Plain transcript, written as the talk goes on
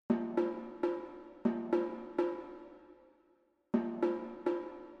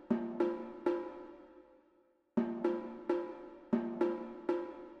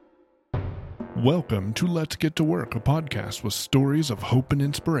Welcome to Let's Get to Work, a podcast with stories of hope and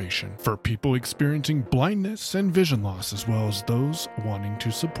inspiration for people experiencing blindness and vision loss, as well as those wanting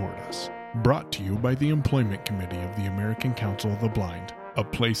to support us. Brought to you by the Employment Committee of the American Council of the Blind, a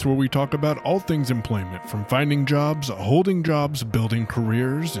place where we talk about all things employment, from finding jobs, holding jobs, building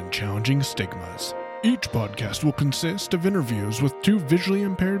careers, and challenging stigmas. Each podcast will consist of interviews with two visually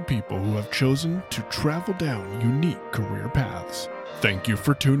impaired people who have chosen to travel down unique career paths. Thank you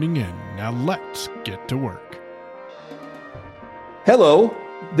for tuning in. Now let's get to work. Hello,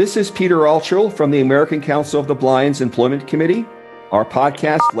 this is Peter Altschul from the American Council of the Blind's Employment Committee. Our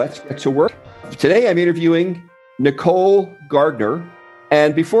podcast, Let's Get to Work. Today I'm interviewing Nicole Gardner.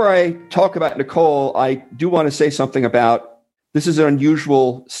 And before I talk about Nicole, I do want to say something about this is an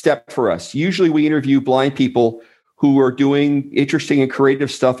unusual step for us. Usually we interview blind people who are doing interesting and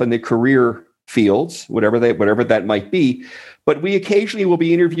creative stuff in the career fields, whatever that might be. But we occasionally will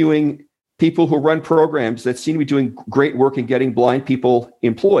be interviewing people who run programs that seem to be doing great work in getting blind people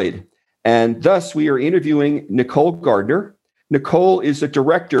employed. And thus, we are interviewing Nicole Gardner. Nicole is the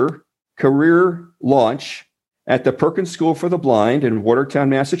director, career launch at the Perkins School for the Blind in Watertown,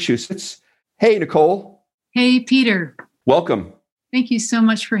 Massachusetts. Hey, Nicole. Hey, Peter. Welcome. Thank you so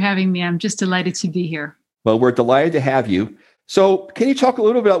much for having me. I'm just delighted to be here. Well, we're delighted to have you. So can you talk a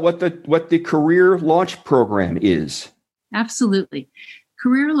little bit about what the career launch program is? Absolutely.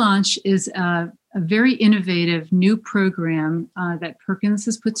 Career Launch is a very innovative new program that Perkins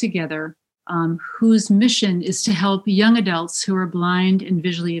has put together, whose mission is to help young adults who are blind and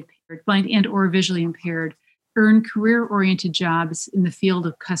or visually impaired, earn career-oriented jobs in the field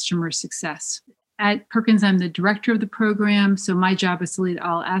of customer success. At Perkins, I'm the director of the program, so my job is to lead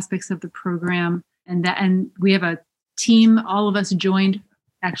all aspects of the program, and we have a team. All of us joined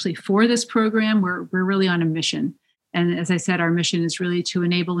actually for this program. We're really on a mission. And as I said, our mission is really to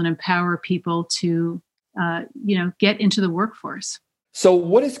enable and empower people to, get into the workforce. So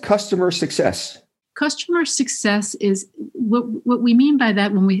what is customer success? Customer success is what we mean by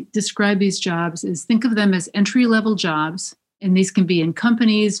that when we describe these jobs is think of them as entry-level jobs. And these can be in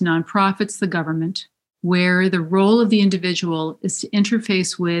companies, nonprofits, the government, where the role of the individual is to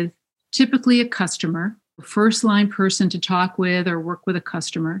interface with typically a customer, a first-line person to talk with or work with a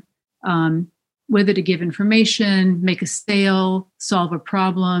customer, whether to give information, make a sale, solve a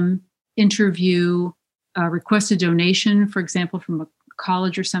problem, interview, request a donation, for example, from a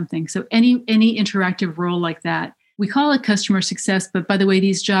college or something. So any interactive role like that. We call it customer success, but by the way,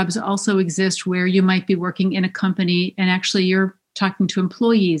 these jobs also exist where you might be working in a company and actually you're talking to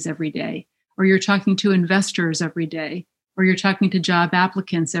employees every day, or you're talking to investors every day, or you're talking to job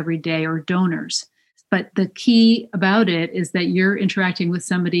applicants every day or donors. But the key about it is that you're interacting with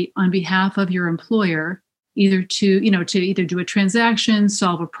somebody on behalf of your employer, either to do a transaction,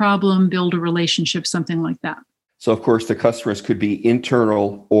 solve a problem, build a relationship, something like that. So, of course, the customers could be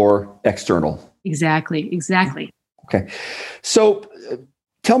internal or external. Exactly. Okay. So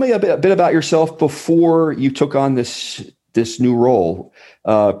tell me a bit about yourself before you took on this new role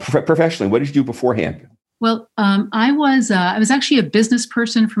professionally. What did you do beforehand? Well, I was actually a business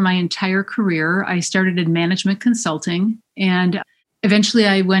person for my entire career. I started in management consulting, and eventually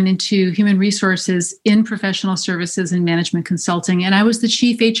I went into human resources in professional services and management consulting. And I was the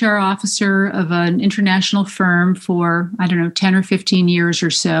chief HR officer of an international firm for, 10 or 15 years or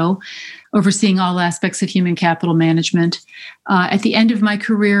so, overseeing all aspects of human capital management. At the end of my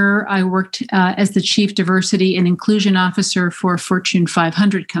career, I worked as the chief diversity and inclusion officer for a Fortune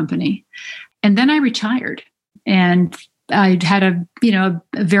 500 company. And then I retired, and I'd had a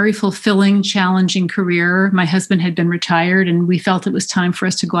very fulfilling, challenging career. My husband had been retired, and we felt it was time for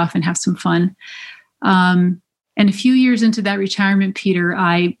us to go off and have some fun. And a few years into that retirement, Peter,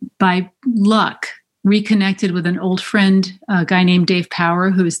 I, by luck, reconnected with an old friend, a guy named Dave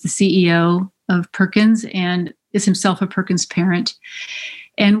Power, who is the CEO of Perkins and is himself a Perkins parent.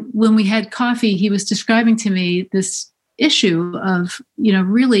 And when we had coffee, he was describing to me this issue of,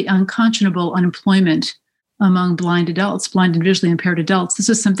 really unconscionable unemployment among blind and visually impaired adults. This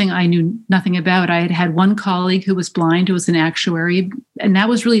is something I knew nothing about. I had had one colleague who was blind, who was an actuary, and that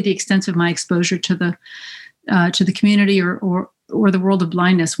was really the extent of my exposure to the community or the world of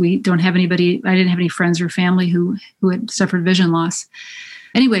blindness. I didn't have any friends or family who had suffered vision loss.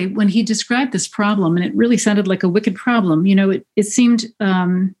 Anyway, when he described this problem, and it really sounded like a wicked problem, it seemed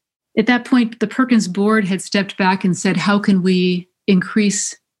at that point, the Perkins board had stepped back and said, how can we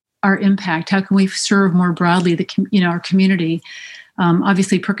increase our impact? How can we serve more broadly our community?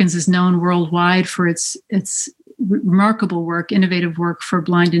 Obviously, Perkins is known worldwide for its remarkable work, innovative work for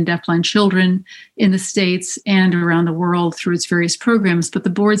blind and deafblind children in the States and around the world through its various programs. But the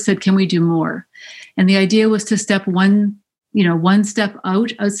board said, can we do more? And the idea was to step one step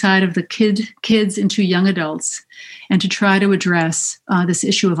outside of the kids into young adults and to try to address this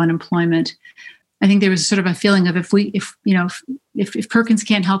issue of unemployment. I think there was sort of a feeling of if Perkins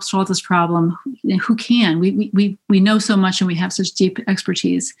can't help solve this problem, who can? We know so much and we have such deep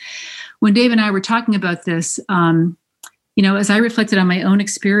expertise. When Dave and I were talking about this, as I reflected on my own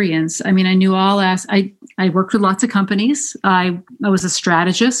experience, I knew I worked with lots of companies. I was a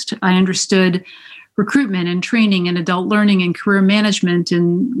strategist. I understood recruitment and training and adult learning and career management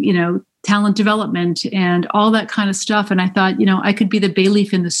and, talent development and all that kind of stuff. And I thought, I could be the bay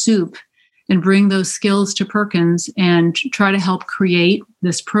leaf in the soup and bring those skills to Perkins and try to help create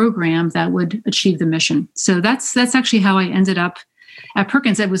this program that would achieve the mission. So that's actually how I ended up at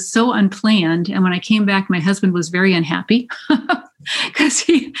Perkins. It was so unplanned. And when I came back, my husband was very unhappy because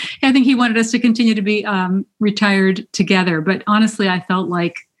I think he wanted us to continue to be retired together. But honestly, I felt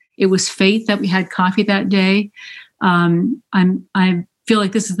like it was fate that we had coffee that day. I feel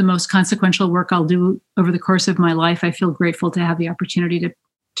like this is the most consequential work I'll do over the course of my life. I feel grateful to have the opportunity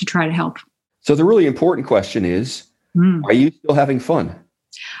to try to help. So the really important question is, are you still having fun?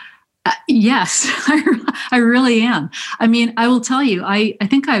 Yes, I really am. I will tell you, I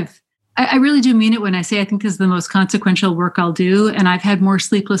think I really do mean it when I say I think this is the most consequential work I'll do. And I've had more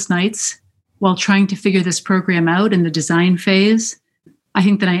sleepless nights while trying to figure this program out in the design phase, I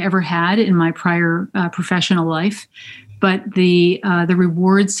think, than I ever had in my prior professional life. But the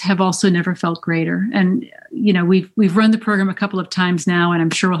rewards have also never felt greater. And we've run the program a couple of times now, and I'm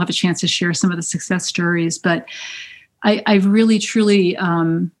sure we'll have a chance to share some of the success stories. But I really, truly,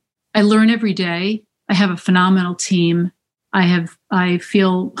 I learn every day. I have a phenomenal team. I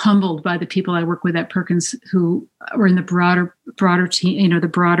feel humbled by the people I work with at Perkins who are in the broader team, the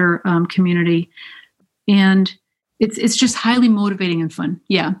broader community, and it's just highly motivating and fun.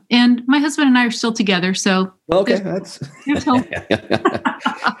 Yeah. And my husband and I are still together. So there's hope.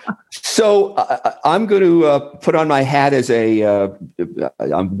 So I'm going to put on my hat as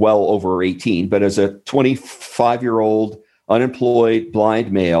I'm well over 18, but as a 25-year-old unemployed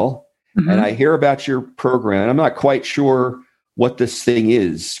blind male. Mm-hmm. And I hear about your program. I'm not quite sure what this thing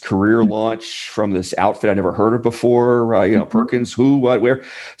is. Career launch from this outfit I never heard of before. Mm-hmm. Perkins, who, what, where?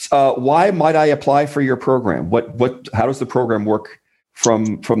 Why might I apply for your program? How does the program work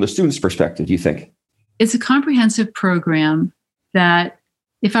from the student's perspective, do you think? It's a comprehensive program that,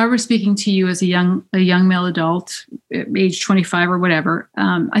 if I were speaking to you as a young male adult, age 25 or whatever,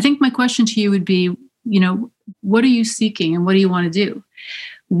 I think my question to you would be, what are you seeking and what do you want to do?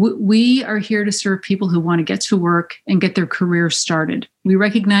 We are here to serve people who want to get to work and get their career started. We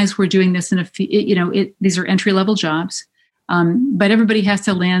recognize we're doing this these are entry-level jobs, but everybody has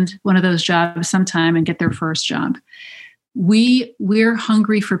to land one of those jobs sometime and get their first job. We're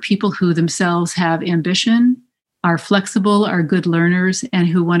hungry for people who themselves have ambition, are flexible, are good learners, and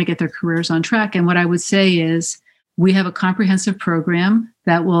who want to get their careers on track. And what I would say is we have a comprehensive program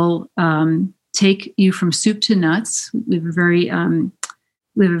that will take you from soup to nuts. We have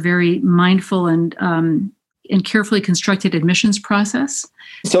a very mindful and carefully constructed admissions process.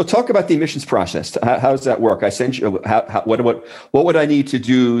 So talk about the admissions process. How does that work? I send you. What would I need to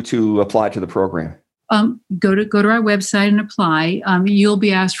do to apply to the program? Go to our website and apply. You'll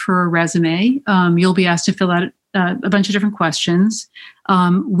be asked for a resume. You'll be asked to fill out a bunch of different questions.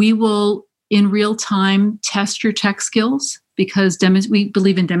 We will, in real time, test your tech skills because we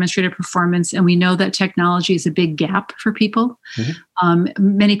believe in demonstrated performance, and we know that technology is a big gap for people,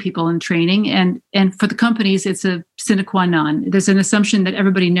 many people in training. And for the companies, it's a sine qua non. There's an assumption that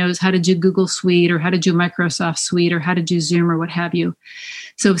everybody knows how to do Google Suite or how to do Microsoft Suite or how to do Zoom or what have you.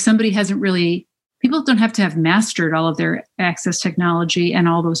 So if somebody people don't have to have mastered all of their access technology and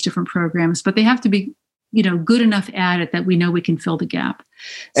all those different programs, but they have to be good enough at it that we know we can fill the gap.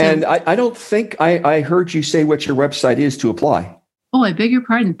 So, and I don't think I heard you say what your website is to apply. Oh, I beg your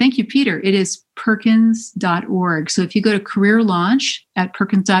pardon. Thank you, Peter. It is perkins.org. So if you go to career launch at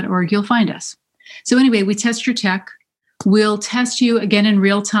perkins.org, you'll find us. So anyway, we test your tech. We'll test you again in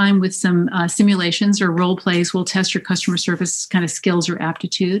real time with some simulations or role plays. We'll test your customer service kind of skills or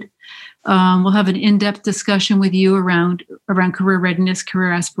aptitude. We'll have an in-depth discussion with you around career readiness,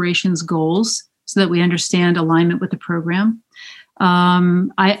 career aspirations, goals, so that we understand alignment with the program.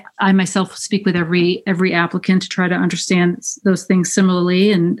 I myself speak with every applicant to try to understand those things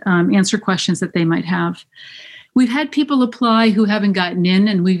similarly and answer questions that they might have. We've had people apply who haven't gotten in,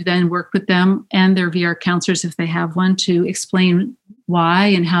 and we've then worked with them and their VR counselors, if they have one, to explain why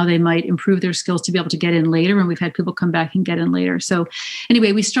and how they might improve their skills to be able to get in later. And we've had people come back and get in later. So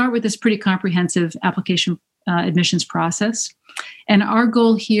anyway, we start with this pretty comprehensive application admissions process. And our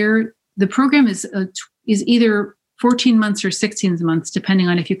goal here, the program is either 14 months or 16 months, depending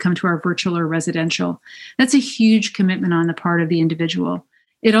on if you come to our virtual or residential. That's a huge commitment on the part of the individual.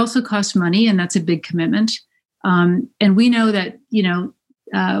 It also costs money, and that's a big commitment. And we know that,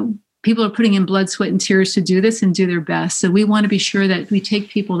 people are putting in blood, sweat, and tears to do this and do their best. So we want to be sure that we take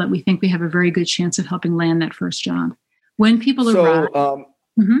people that we think we have a very good chance of helping land that first job. When people arrive...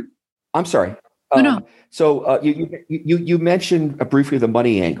 I'm sorry. No. So you mentioned briefly the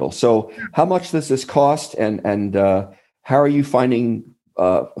money angle. So how much does this cost, and how are you finding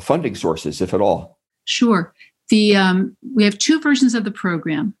funding sources, if at all? Sure. We have two versions of the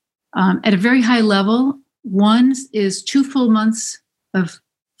program. At a very high level, one is 2 full months of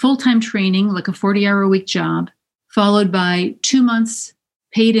full-time training, like a 40-hour-a-week job, followed by 2 months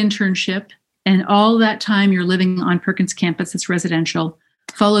paid internship, and all that time you're living on Perkins campus. It's residential.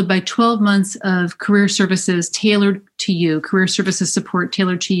 Followed by 12 months of career services tailored to you, career services support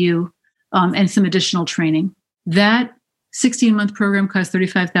tailored to you, and some additional training. That 16-month program costs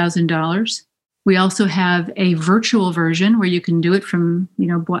 $35,000. We also have a virtual version where you can do it from,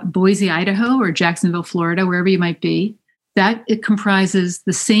 Boise, Idaho, or Jacksonville, Florida, wherever you might be. That it comprises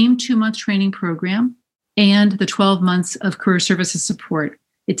the same 2-month training program and the 12 months of career services support.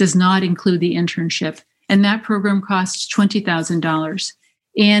 It does not include the internship, and that program costs $20,000.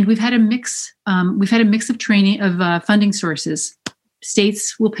 And we've had a mix. Of training of funding sources.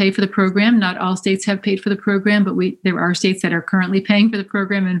 States will pay for the program. Not all states have paid for the program, but there are states that are currently paying for the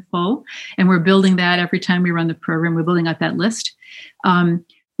program in full, and we're building that every time we run the program. We're building out that list.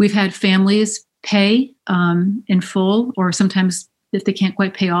 We've had families pay in full, or sometimes if they can't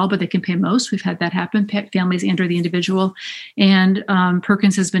quite pay all, but they can pay most. We've had that happen. Families and/or the individual, and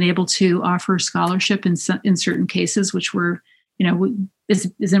Perkins has been able to offer scholarship in certain cases, which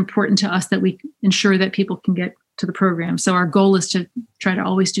is important to us, that we ensure that people can get to the program. So our goal is to try to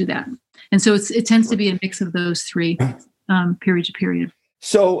always do that. And so it tends to be a mix of those three, period to period.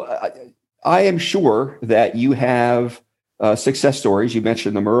 So I am sure that you have success stories. You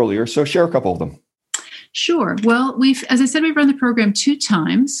mentioned them earlier. So share a couple of them. Sure. Well, as I said, we've run the program 2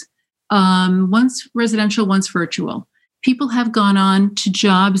 times, once residential, once virtual. People have gone on to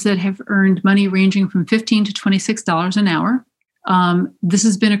jobs that have earned money ranging from $15 to $26 an hour. This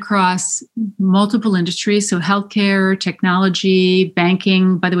has been across multiple industries, so healthcare, technology,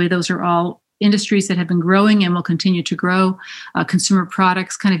 banking. By the way, those are all industries that have been growing and will continue to grow. Consumer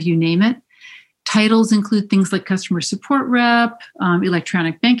products, kind of you name it. Titles include things like customer support rep,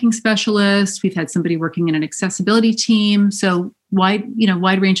 electronic banking specialist. We've had somebody working in an accessibility team. So wide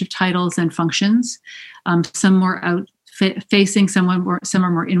range of titles and functions. Some more out-facing, some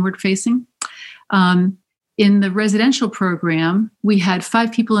are more inward-facing. In the residential program, we had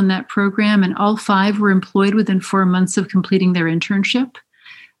 5 people in that program, and all 5 were employed within 4 months of completing their internship.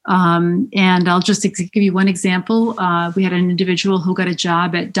 And I'll just give you one example. We had an individual who got a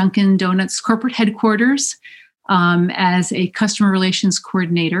job at Dunkin' Donuts corporate headquarters as a customer relations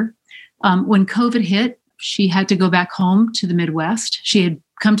coordinator. When COVID hit, she had to go back home to the Midwest. She had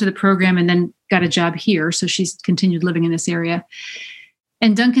come to the program and then got a job here, so she's continued living in this area.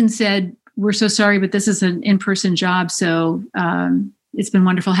 And Dunkin' said, "We're so sorry, but this is an in-person job, so it's been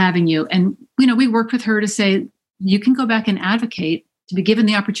wonderful having you." And, we worked with her to say, you can go back and advocate to be given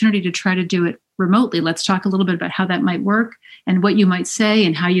the opportunity to try to do it remotely. Let's talk a little bit about how that might work and what you might say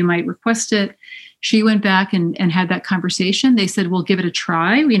and how you might request it. She went back and had that conversation. They said, we'll give it a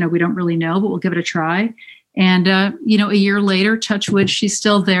try. We don't really know, but we'll give it a try. And, a year later, touch wood, she's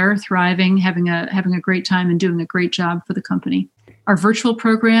still there, thriving, having a great time and doing a great job for the company. Our virtual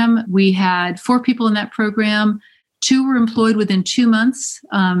program, we had 4 people in that program. 2 were employed within 2 months.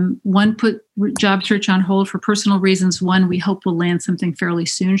 One put job search on hold for personal reasons. One we hope will land something fairly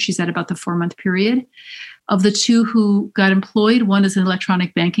soon. She's at about the 4-month period. Of the 2 who got employed, one is an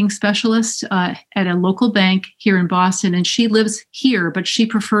electronic banking specialist at a local bank here in Boston, and she lives here, but she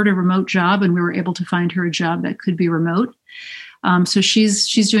preferred a remote job, and we were able to find her a job that could be remote. So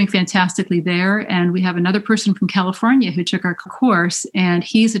she's doing fantastically there. And we have another person from California who took our course, and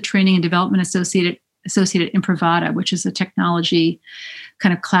he's a training and development associate at Imprivata, which is a technology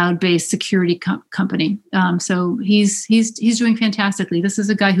kind of cloud-based security company. So he's doing fantastically. This is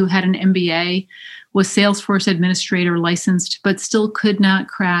a guy who had an MBA, was Salesforce administrator licensed, but still could not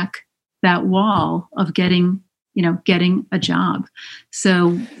crack that wall of getting a job.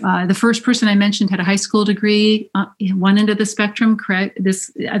 So the first person I mentioned had a high school degree, one end of the spectrum. Correct.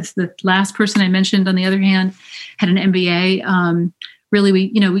 The last person I mentioned, on the other hand, had an MBA. really,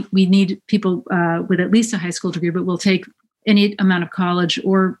 we need people with at least a high school degree, but we'll take any amount of college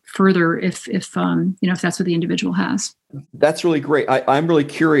or further if that's what the individual has. That's really great. I'm really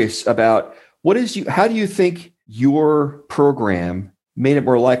curious about how do you think your program made it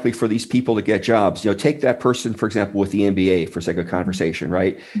more likely for these people to get jobs? Take that person, for example, with the MBA for sake of conversation,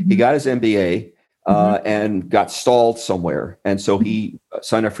 right? Mm-hmm. He got his MBA and got stalled somewhere. And so he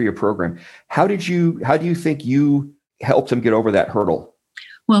signed up for your program. How do you think you helped him get over that hurdle?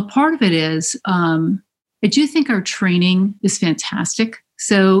 Well, part of it is, I do think our training is fantastic.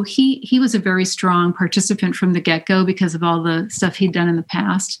 So he was a very strong participant from the get-go because of all the stuff he'd done in the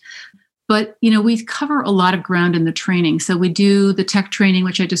past. But, we cover a lot of ground in the training. So we do the tech training,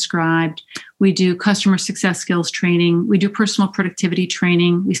 which I described. We do customer success skills training. We do personal productivity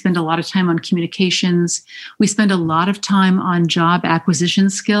training. We spend a lot of time on communications. We spend a lot of time on job acquisition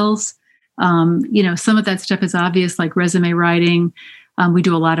skills. Some of that stuff is obvious, like resume writing. We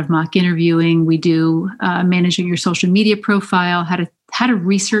do a lot of mock interviewing. We do managing your social media profile, how to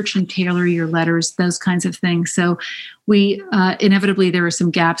research and tailor your letters, those kinds of things. So we inevitably, there are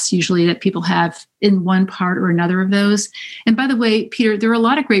some gaps usually that people have in one part or another of those. And by the way, Peter, there are a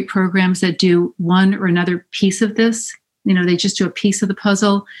lot of great programs that do one or another piece of this. They just do a piece of the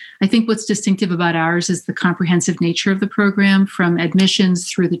puzzle. I think what's distinctive about ours is the comprehensive nature of the program, from admissions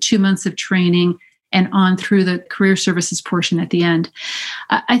through the 2 months of training and on through the career services portion at the end.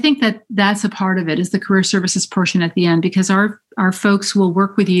 I think that that's a part of it, is the career services portion at the end, because our folks will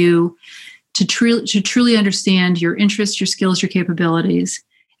work with you to truly understand your interests, your skills, your capabilities,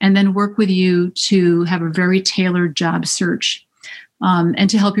 and then work with you to have a very tailored job search, and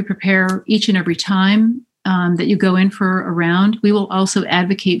to help you prepare each and every time that you go in for a round. We will also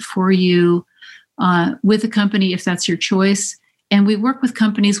advocate for you with the company if that's your choice. And we work with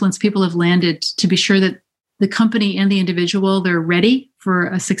companies once people have landed to be sure that the company and the individual, they're ready for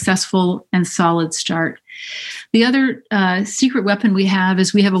a successful and solid start. The other secret weapon we have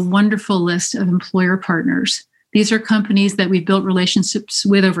is we have a wonderful list of employer partners. These are companies that we've built relationships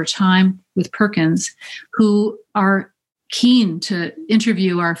with over time with Perkins, who are keen to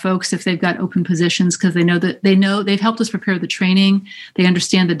interview our folks if they've got open positions, because they know they've helped us prepare the training. They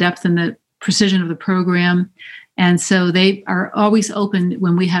understand the depth and the precision of the program. And so they are always open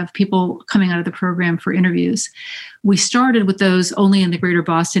when we have people coming out of the program for interviews. We started with those only in the greater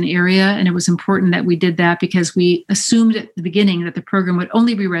Boston area, and it was important that we did that because we assumed at the beginning that the program would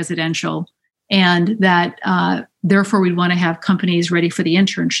only be residential, and that therefore we'd want to have companies ready for the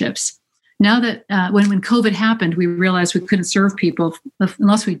internships. Now that when COVID happened, we realized we couldn't serve people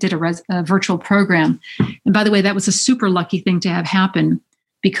unless we did a virtual program. And by the way, that was a super lucky thing to have happen,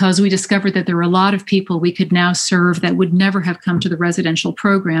 because we discovered that there were a lot of people we could now serve that would never have come to the residential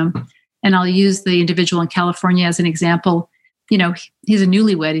program. And I'll use the individual in California as an example. He's a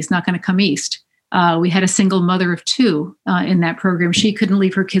newlywed. He's not going to come east. We had a single mother of two in that program. She couldn't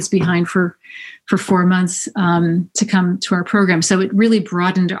leave her kids behind for 4 months to come to our program. So it really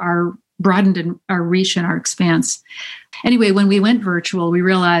broadened our reach and our expanse. Anyway, when we went virtual, we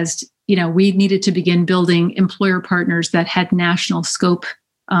realized, we needed to begin building employer partners that had national scope,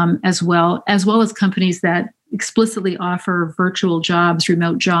 as well as companies that explicitly offer virtual jobs,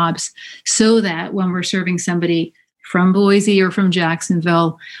 remote jobs, so that when we're serving somebody from Boise or from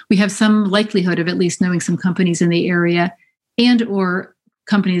Jacksonville, we have some likelihood of at least knowing some companies in the area and or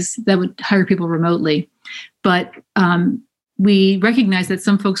companies that would hire people remotely. But we recognize that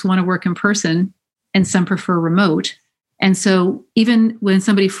some folks want to work in person and some prefer remote. And so even when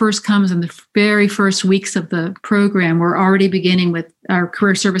somebody first comes in the very first weeks of the program, we're already beginning with our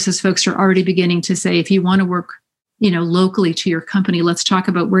career services folks are already beginning to say, if you want to work, locally to your company, let's talk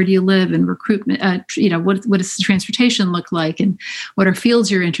about where do you live and recruitment, what does the transportation look like and what are fields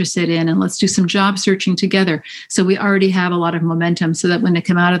you're interested in, and let's do some job searching together. So we already have a lot of momentum so that when they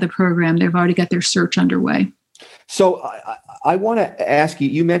come out of the program, they've already got their search underway. So I want to ask you,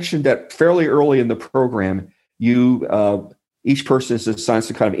 you mentioned that fairly early in the program, each person is assigned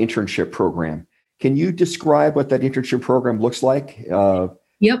some kind of internship program. Can you describe what that internship program looks like?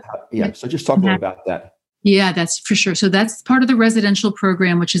 Yep. Yeah. So just talk a little about that. Yeah, that's for sure. So that's part of the residential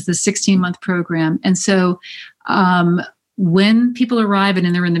program, which is the 16-month program. And so when people arrive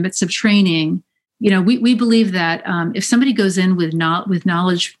and they're in the midst of training, we believe that if somebody goes in with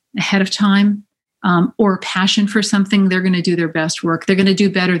knowledge ahead of time, or passion for something, they're going to do their best work. They're going to do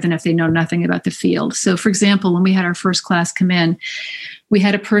better than if they know nothing about the field. So, for example, when we had our first class come in, we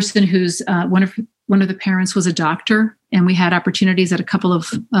had a person who's one of the parents was a doctor, and we had opportunities at a couple of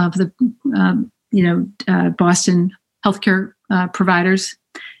the Boston healthcare providers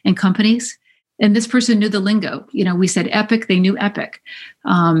and companies. And this person knew the lingo. We said Epic, they knew Epic.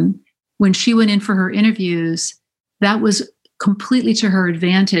 When she went in for her interviews, that was completely to her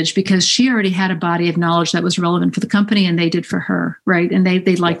advantage because she already had a body of knowledge that was relevant for the company and they did for her, right? And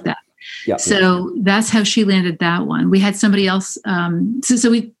they liked that. Yeah. So that's how she landed that one. We had somebody else. So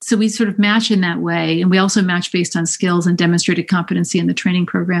we sort of match in that way. And we also match based on skills and demonstrated competency in the training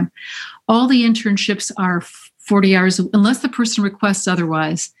program. All the internships are 40 hours, unless the person requests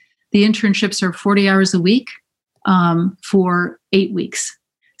otherwise. The internships are 40 hours a week for 8 weeks.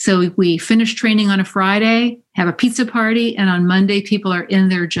 So we finish training on a Friday, have a pizza party, and on Monday, people are in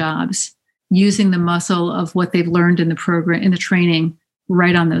their jobs using the muscle of what they've learned in the program, in the training,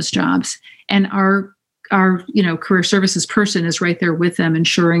 right on those jobs. And our career services person is right there with them,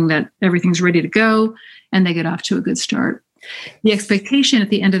 ensuring that everything's ready to go and they get off to a good start. The expectation at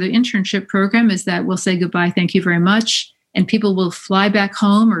the end of the internship program is that we'll say goodbye, thank you very much. And people will fly back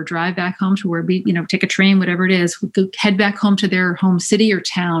home or drive back home to where we, take a train, whatever it is, we'll head back home to their home city or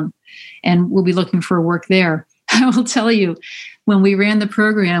town, and we'll be looking for work there. I will tell you, when we ran the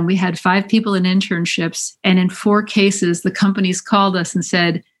program, we had 5 people in internships, and in 4 cases, the companies called us and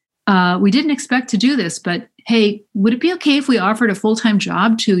said, we didn't expect to do this, but hey, would it be okay if we offered a full-time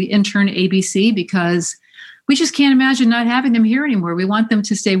job to intern ABC? Because we just can't imagine not having them here anymore. We want them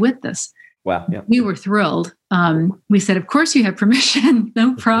to stay with us. Wow. Yeah. We were thrilled. We said, of course you have permission,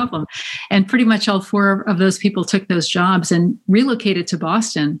 no problem. And pretty much all 4 of those people took those jobs and relocated to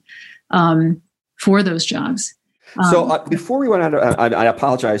Boston for those jobs. So before we went on, I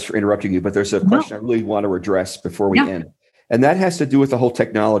apologize for interrupting you, but there's a question I really want to address before we end. And that has to do with the whole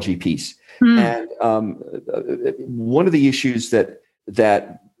technology piece. And one of the issues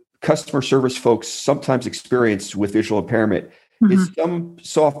that customer service folks sometimes experience with visual impairment is some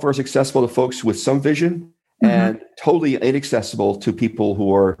software is accessible to folks with some vision and totally inaccessible to people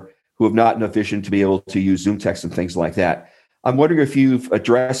who have not enough vision to be able to use Zoom text and things like that. I'm wondering if you've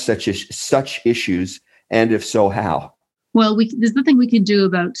addressed such issues, and if so, how? Well, there's nothing we can do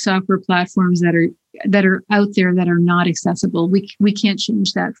about software platforms that are out there that are not accessible. We can't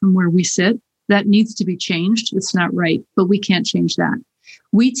change that from where we sit. That needs to be changed. It's not right, but we can't change that.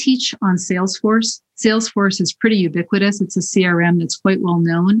 We teach on Salesforce. Salesforce is pretty ubiquitous. It's a CRM that's quite well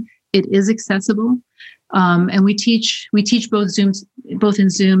known. It is accessible, and we teach both in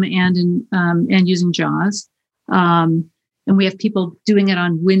Zoom and using JAWS. And we have people doing it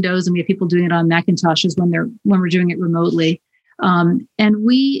on Windows, and we have people doing it on Macintoshes when we're doing it remotely. And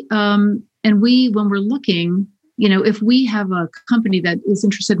we when we're looking, if we have a company that is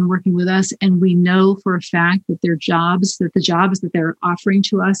interested in working with us, and we know for a fact that the jobs that they're offering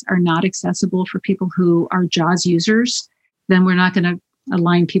to us are not accessible for people who are JAWS users, then we're not going to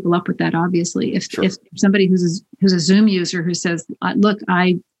align people up with that. Obviously, if somebody who's a Zoom user who says, "Look,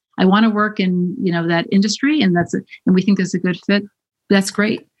 I want to work in that industry, and we think that's a good fit," that's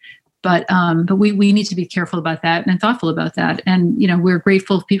great. But we need to be careful about that and thoughtful about that. And we're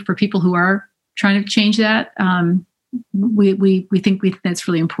grateful for people who are trying to change that. We think that's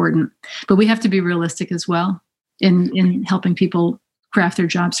really important, but we have to be realistic as well in helping people craft their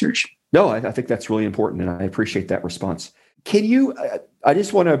job search. No, I think that's really important, and I appreciate that response. Can you? I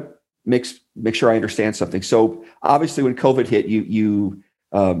just want to make sure I understand something. So obviously, when COVID hit, you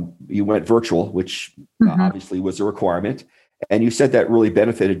went virtual, which obviously was a requirement, and you said that really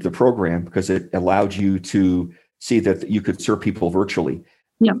benefited the program because it allowed you to see that you could serve people virtually.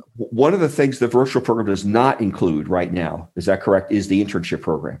 Yeah. One of the things the virtual program does not include right now, is that correct, is the internship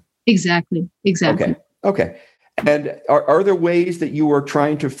program? Exactly. Okay. And are there ways that you are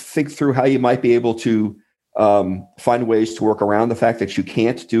trying to think through how you might be able to find ways to work around the fact that you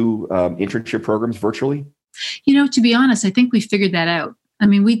can't do internship programs virtually? To be honest, I think we figured that out. I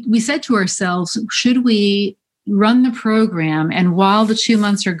mean, we said to ourselves, should we run the program and while the 2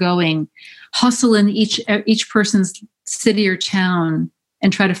 months are going, hustle in each person's city or town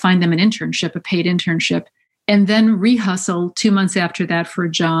and try to find them an internship, a paid internship, and then re-hustle 2 months after that for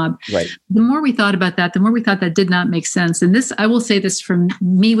a job. Right. The more we thought about that, the more we thought that did not make sense. And this, I will say this from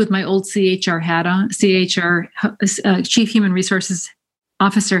me with my old CHR hat on, Chief Human Resources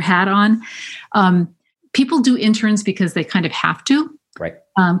Officer hat on. People do interns because they kind of have to. Right.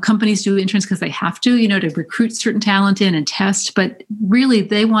 Companies do interns because they have to, to recruit certain talent in and test. But really,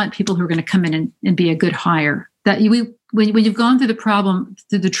 they want people who are going to come in and be a good hire. When you've gone through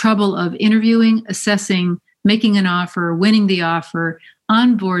the trouble of interviewing, assessing, making an offer, winning the offer,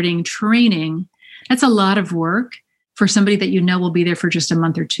 onboarding, training, that's a lot of work for somebody that will be there for just a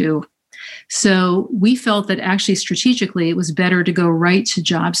month or two. So we felt that actually strategically it was better to go right to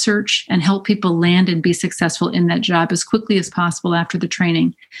job search and help people land and be successful in that job as quickly as possible after the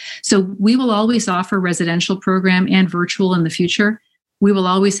training. So we will always offer residential program and virtual in the future. We will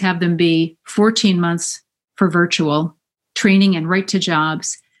always have them be 14 months for virtual training and right to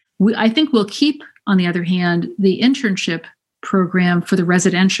jobs. I think we'll keep, on the other hand, the internship program for the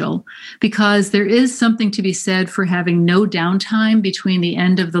residential, because there is something to be said for having no downtime between the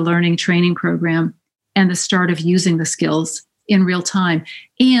end of the learning training program and the start of using the skills in real time.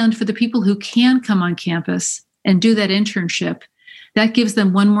 And for the people who can come on campus and do that internship, that gives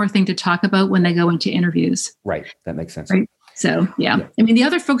them one more thing to talk about when they go into interviews. Right. That makes sense. Right. So, yeah. I mean, the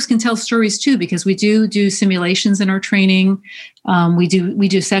other folks can tell stories too, because we do simulations in our training. We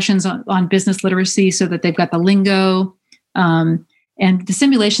do sessions on business literacy so that they've got the lingo. And the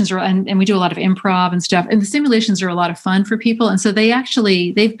simulations are, and we do a lot of improv and stuff. And the simulations are a lot of fun for people. And so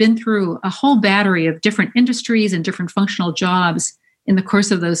they've been through a whole battery of different industries and different functional jobs in the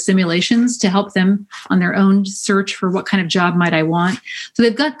course of those simulations to help them on their own search for what kind of job might I want. So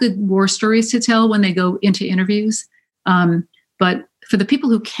they've got good war stories to tell when they go into interviews. But for the people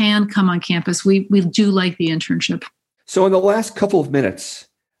who can come on campus, we do like the internship. So in the last couple of minutes,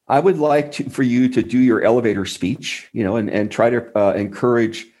 I would like for you to do your elevator speech, and try to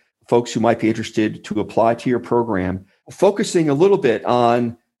encourage folks who might be interested to apply to your program, focusing a little bit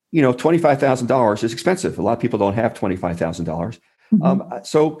on, $25,000 is expensive. A lot of people don't have $25,000. Mm-hmm.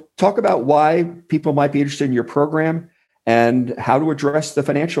 So talk about why people might be interested in your program and how to address the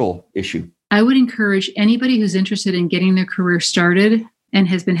financial issue. I would encourage anybody who's interested in getting their career started and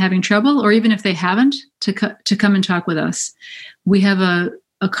has been having trouble, or even if they haven't, to come and talk with us. We have a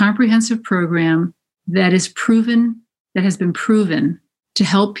comprehensive program that has been proven to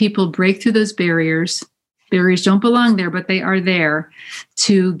help people break through those barriers. Barriers don't belong there, but they are there,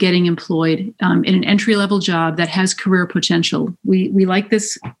 to getting employed in an entry-level job that has career potential. We like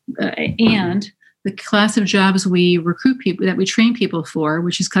this, and the class of jobs we recruit people, that we train people for,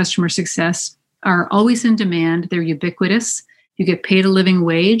 which is customer success, are always in demand. They're ubiquitous. You get paid a living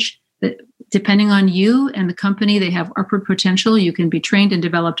wage. Depending on you and the company, they have upward potential. You can be trained and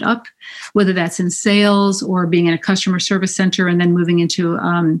developed up, whether that's in sales or being in a customer service center and then moving into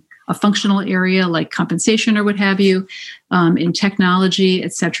a functional area like compensation or what have you, in technology,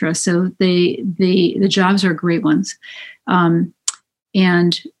 et cetera. So the jobs are great ones. And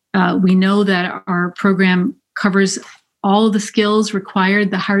we know that our program covers all of the skills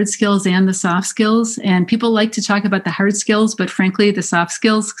required, the hard skills and the soft skills. And people like to talk about the hard skills, but frankly, the soft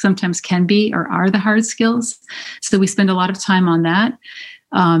skills sometimes can be or are the hard skills. So we spend a lot of time on that.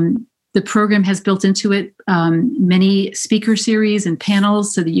 The program has built into it many speaker series and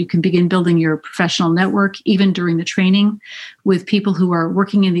panels so that you can begin building your professional network, even during the training, with people who are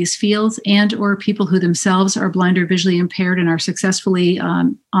working in these fields and or people who themselves are blind or visually impaired and are successfully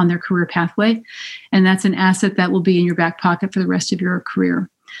on their career pathway. And that's an asset that will be in your back pocket for the rest of your career.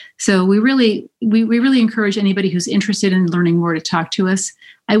 So we really encourage anybody who's interested in learning more to talk to us.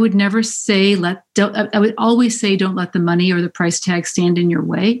 I would never say I would always say don't let the money or the price tag stand in your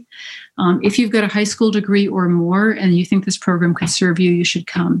way. If you've got a high school degree or more and you think this program could serve you, you should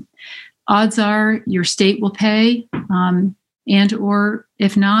come. Odds are your state will pay, and or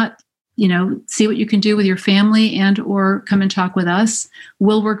if not, see what you can do with your family and or come and talk with us.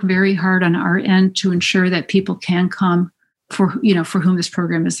 We'll work very hard on our end to ensure that people can come for whom this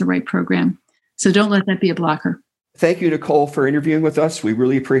program is the right program. So don't let that be a blocker. Thank you, Nicole, for interviewing with us. We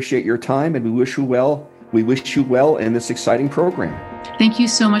really appreciate your time, and we wish you well. We wish you well in this exciting program. Thank you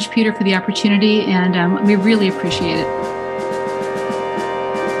so much, Peter, for the opportunity, and we really appreciate it.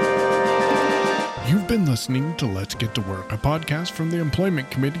 You've been listening to Let's Get to Work, a podcast from the Employment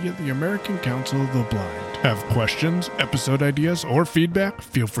Committee at the American Council of the Blind. Have questions, episode ideas, or feedback?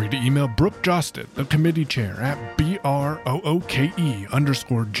 Feel free to email Brooke Jostad, the committee chair, at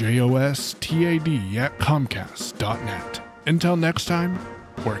BROOKE_JOSTAD@Comcast.net. Until next time,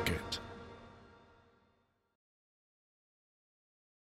 work it.